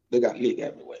 Now they got league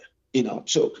everywhere,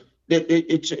 so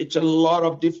it's a lot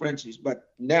of differences. But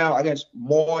now I guess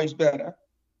more is better.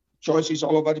 Choices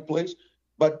all over the place.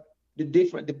 But the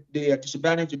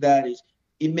disadvantage of that is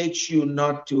it makes you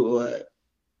not to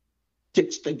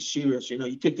take things serious.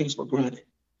 You take things for granted.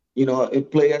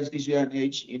 Players this year and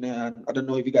age, I don't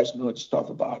know if you guys know the stuff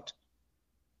about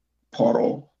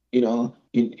portal, in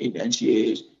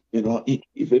NCAAs.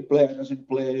 If a player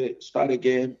doesn't start a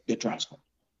game, they transfer.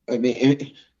 I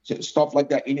mean, stuff like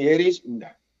that. In the 80s, no,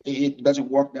 it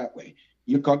doesn't work that way.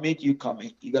 You commit. You got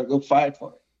to go fight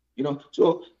for it.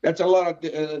 So that's a lot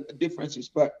of differences.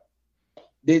 But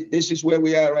this is where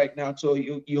we are right now. So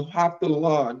you have to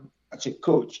learn as a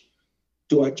coach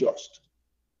to adjust.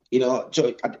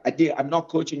 So I'm not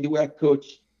coaching the way I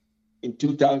coached in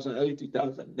 2000, early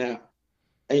 2000 now.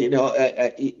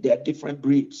 They're different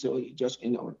breeds. So you just,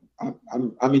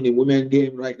 I'm in the women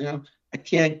game right now. I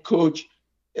can't coach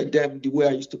them the way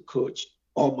I used to coach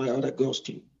all my other girls'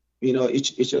 team.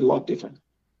 It's a lot different.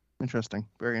 Interesting.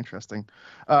 Very interesting.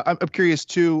 I'm curious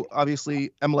too.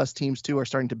 Obviously, MLS teams too are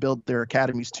starting to build their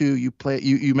academies too.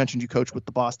 You mentioned you coach with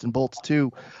the Boston Bolts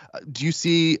too. Do you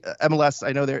see MLS?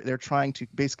 I know they're trying to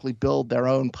basically build their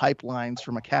own pipelines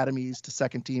from academies to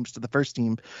second teams to the first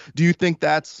team. Do you think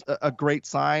that's a great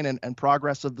sign and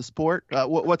progress of the sport?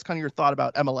 What's kind of your thought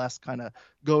about MLS kind of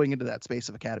going into that space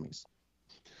of academies?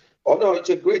 Oh no, it's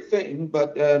a great thing,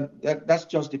 but that's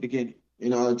just the beginning.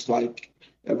 It's like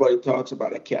everybody talks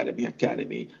about academy,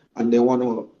 and they want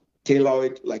to tailor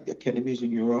it like the academies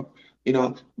in Europe,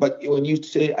 But when you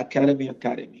say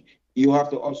academy, you have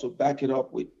to also back it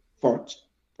up with funds,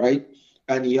 right?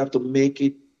 And you have to make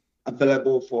it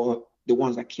available for the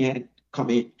ones that can't come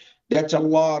in. That's a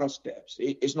lot of steps.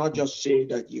 It's not just saying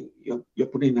that you're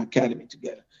putting an academy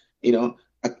together.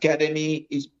 Academy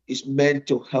is meant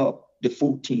to help the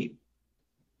full team.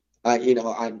 I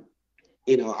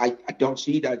don't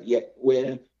see that yet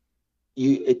where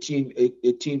a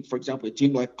team, for example, a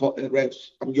team like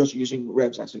Revs, I'm just using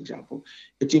Revs as an example.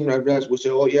 A team like Revs will say,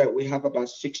 oh yeah, we have about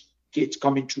 6 kids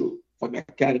coming through from the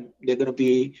academy. They're going to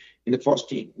be in the first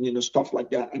team, stuff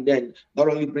like that. And then not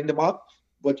only bring them up,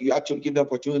 but you actually give the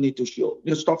opportunity to show,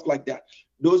 stuff like that.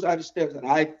 Those are the steps that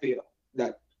I feel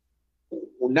that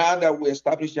now that we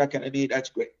established the academy, that's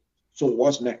great. So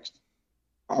what's next?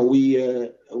 Are we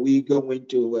going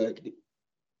to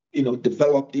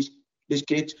develop these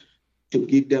kids to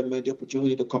give them the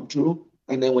opportunity to come through,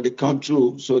 and then when they come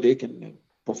through, so they can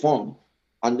perform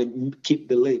and then keep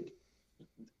the league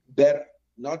better,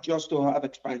 not just to have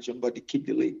expansion, but to keep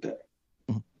the league better.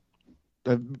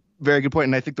 A very good point.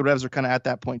 And I think the Revs are kind of at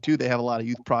that point too. They have a lot of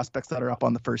youth prospects that are up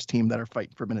on the first team that are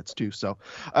fighting for minutes too. So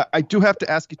I do have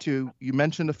to ask you too, you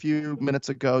mentioned a few minutes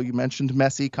ago, you mentioned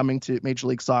Messi coming to Major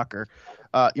League Soccer.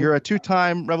 You're a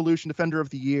 2-time Revolution Defender of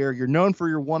the Year. You're known for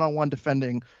your one-on-one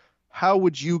defending. How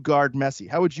would you guard Messi?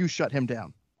 How would you shut him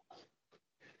down?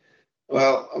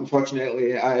 Well,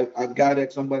 unfortunately, I've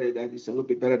guided somebody that is a little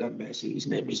bit better than Messi. His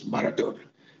name is Maradona.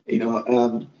 You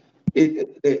know,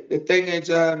 the thing is,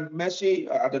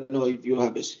 Messi, I don't know if you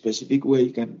have a specific way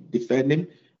you can defend him.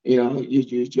 You know,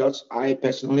 you just, I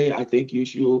personally, I think you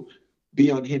should be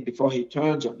on him before he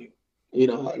turns on you. You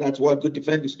know, that's what good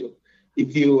defenders do.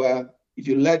 If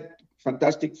you let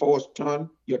fantastic force turn,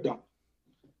 you're done.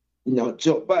 No,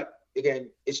 so but again,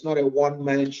 it's not a one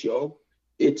man show.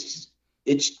 It's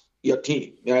your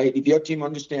team, right? If your team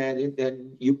understands it,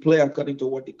 then you play according to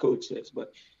what the coach says.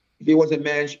 But if it was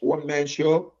a one man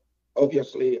show,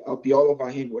 obviously I'll be all over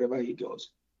him wherever he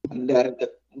goes, and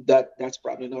that's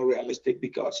probably not realistic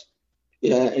because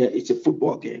yeah, it's a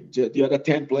football game. The other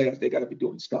 10 players they got to be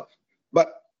doing stuff,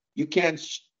 but you can't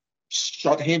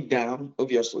shut him down.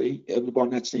 Obviously, everyone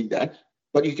not saying that,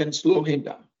 but you can slow him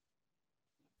down.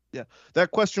 Yeah,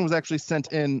 that question was actually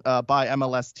sent in by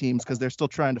MLS teams because they're still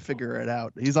trying to figure it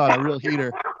out. He's on a real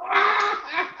heater.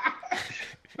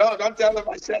 No, don't tell them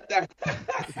I said that.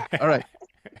 All right.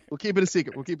 We'll keep it a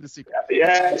secret.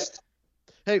 Yes.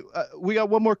 Hey, we got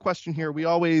one more question here. We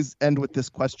always end with this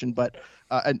question, but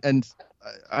and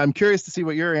I'm curious to see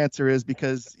what your answer is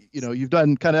because, you know, you've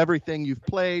done kind of everything. You've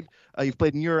played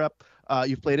in Europe.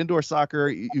 You've played indoor soccer.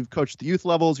 You've coached the youth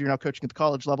levels. You're now coaching at the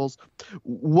college levels.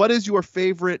 What is your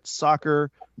favorite soccer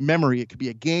memory? It could be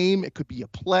a game. It could be a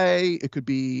play. It could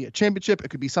be a championship. It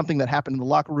could be something that happened in the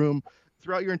locker room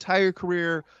throughout your entire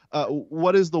career.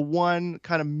 What is the one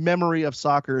kind of memory of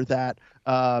soccer that,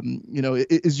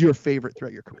 is your favorite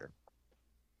throughout your career?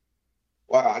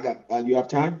 Well, you have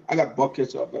time? I got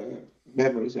buckets of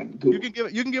memories and good.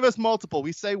 You can give us multiple.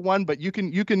 We say one, but you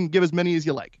can give as many as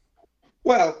you like.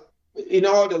 Well, in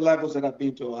all the levels that I've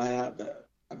been to,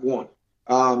 I've won.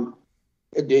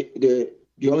 The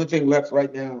only thing left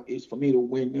right now is for me to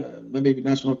win maybe the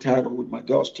national title with my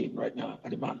girls team right now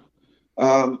at Emmanuel.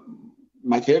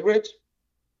 My favorite,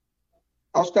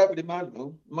 I'll start with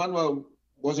Emmanuel. Emmanuel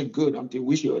wasn't good until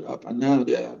we showed up, and now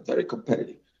they're very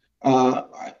competitive.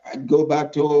 I go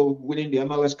back to winning the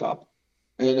MLS Cup.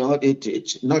 You know,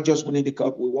 it's not just winning the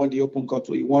cup. We won the Open Cup,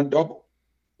 so we won double.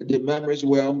 The memories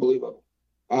were unbelievable.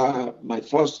 My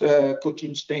first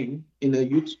coaching stint in the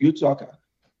youth soccer,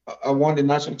 I won the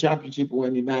national championship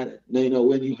when it mattered. You know,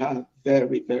 when you have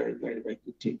very, very, very, very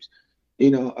good teams.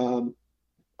 You know,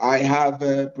 I have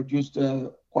produced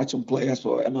quite some players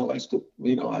for MLS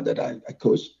that I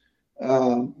coached.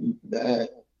 On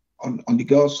the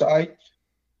girls' side,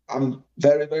 I'm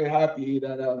very, very happy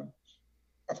that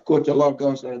I've coached a lot of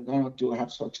girls that are going to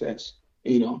have success.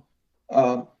 You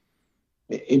know,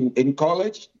 in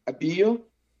college at BU,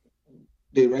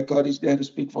 the record is there to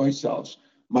speak for itself.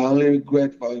 My only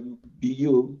regret for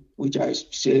BU, which I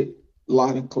say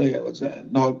loud and clear, was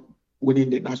not winning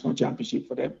the national championship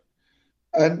for them.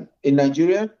 And in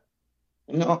Nigeria,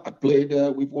 you know, I played.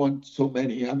 We've won so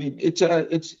many. I mean,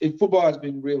 football has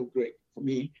been real great for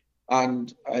me,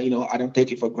 and I don't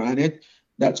take it for granted.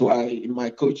 That's why in my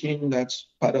coaching, that's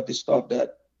part of the stuff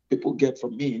that people get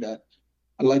from me. That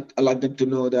I like them to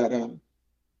know that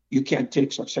you can't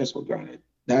take success for granted.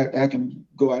 That can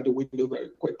go out the window very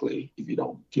quickly if you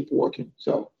don't keep working.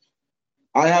 So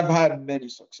I have had many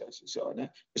successes. So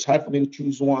it's hard for me to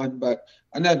choose one.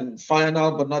 And then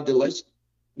final but not the least,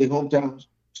 the hometown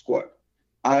squad.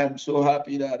 I am so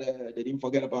happy that they didn't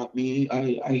forget about me.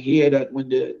 I hear that when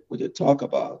they talk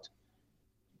about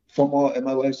former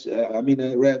MLS,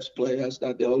 Revs players,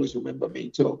 that they always remember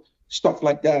me. So stuff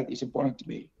like that is important to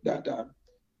me, that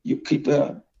you keep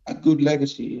a good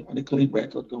legacy and a clean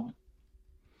record going.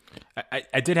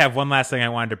 I did have one last thing I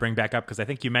wanted to bring back up because I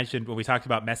think you mentioned when we talked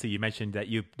about Messi, you mentioned that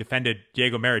you defended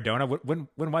Diego Maradona. When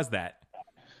was that?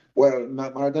 Well,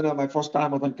 Maradona, my first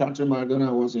time of encountering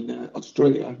Maradona was in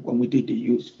Australia when we did the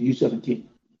U17.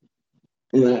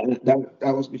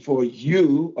 That was before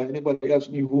you or anybody else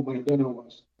knew who Maradona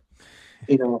was.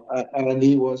 You know, and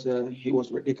he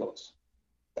was ridiculous.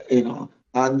 You know,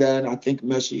 and then I think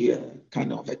Messi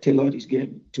kind of tailored his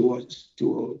game to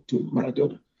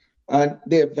Maradona. And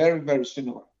they're very, very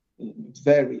similar.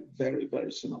 Very, very,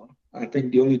 very similar. I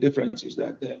think the only difference is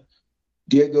that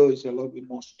Diego is a little bit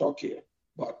more stockier,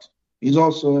 but he's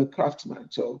also a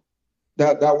craftsman. So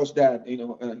that was that. You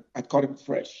know, I caught him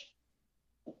fresh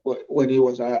when he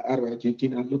was out of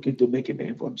Argentina, looking to make a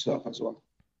name for himself as well.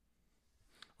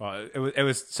 Well, it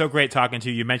was so great talking to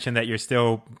you. You mentioned that you're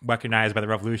still recognized by the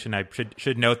Revolution. I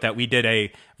should note that we did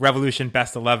a Revolution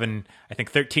Best 11, I think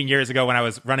 13 years ago when I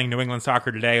was running New England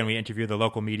Soccer Today, and we interviewed the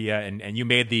local media, and you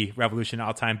made the Revolution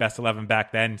all-time Best 11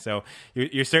 back then. So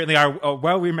you certainly are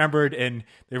well remembered in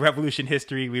the Revolution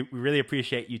history. We really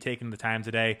appreciate you taking the time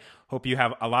today. Hope you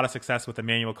have a lot of success with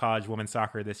Emmanuel College women's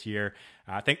soccer this year.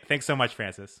 Thanks so much,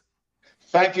 Francis.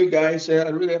 Thank you, guys. I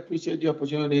really appreciate the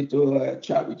opportunity to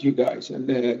chat with you guys. And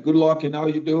good luck in all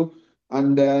you do.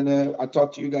 And then I'll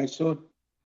talk to you guys soon.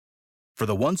 For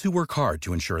the ones who work hard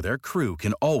to ensure their crew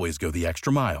can always go the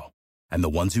extra mile, and the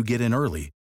ones who get in early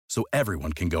so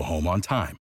everyone can go home on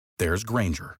time, there's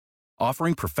Grainger,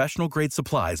 offering professional-grade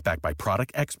supplies backed by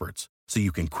product experts so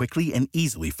you can quickly and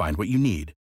easily find what you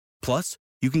need. Plus,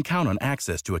 you can count on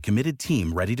access to a committed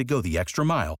team ready to go the extra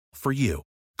mile for you.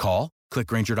 Call, click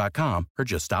Grainger.com, or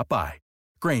just stop by.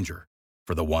 Grainger,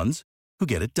 for the ones who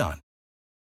get it done.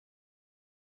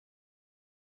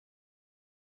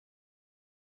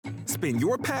 Spin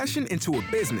your passion into a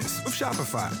business with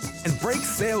Shopify and break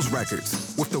sales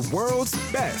records with the world's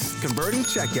best converting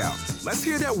checkout. Let's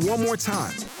hear that one more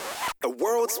time. The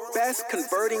world's best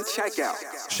converting checkout.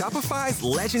 Shopify's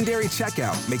legendary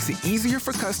checkout makes it easier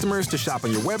for customers to shop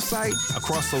on your website,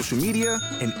 across social media,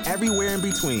 and everywhere in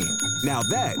between. Now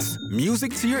that's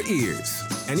music to your ears.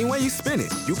 Any way you spin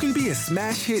it, you can be a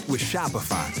smash hit with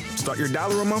Shopify. Start your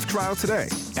 $1 a month trial today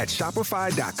at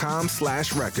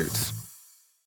shopify.com/records.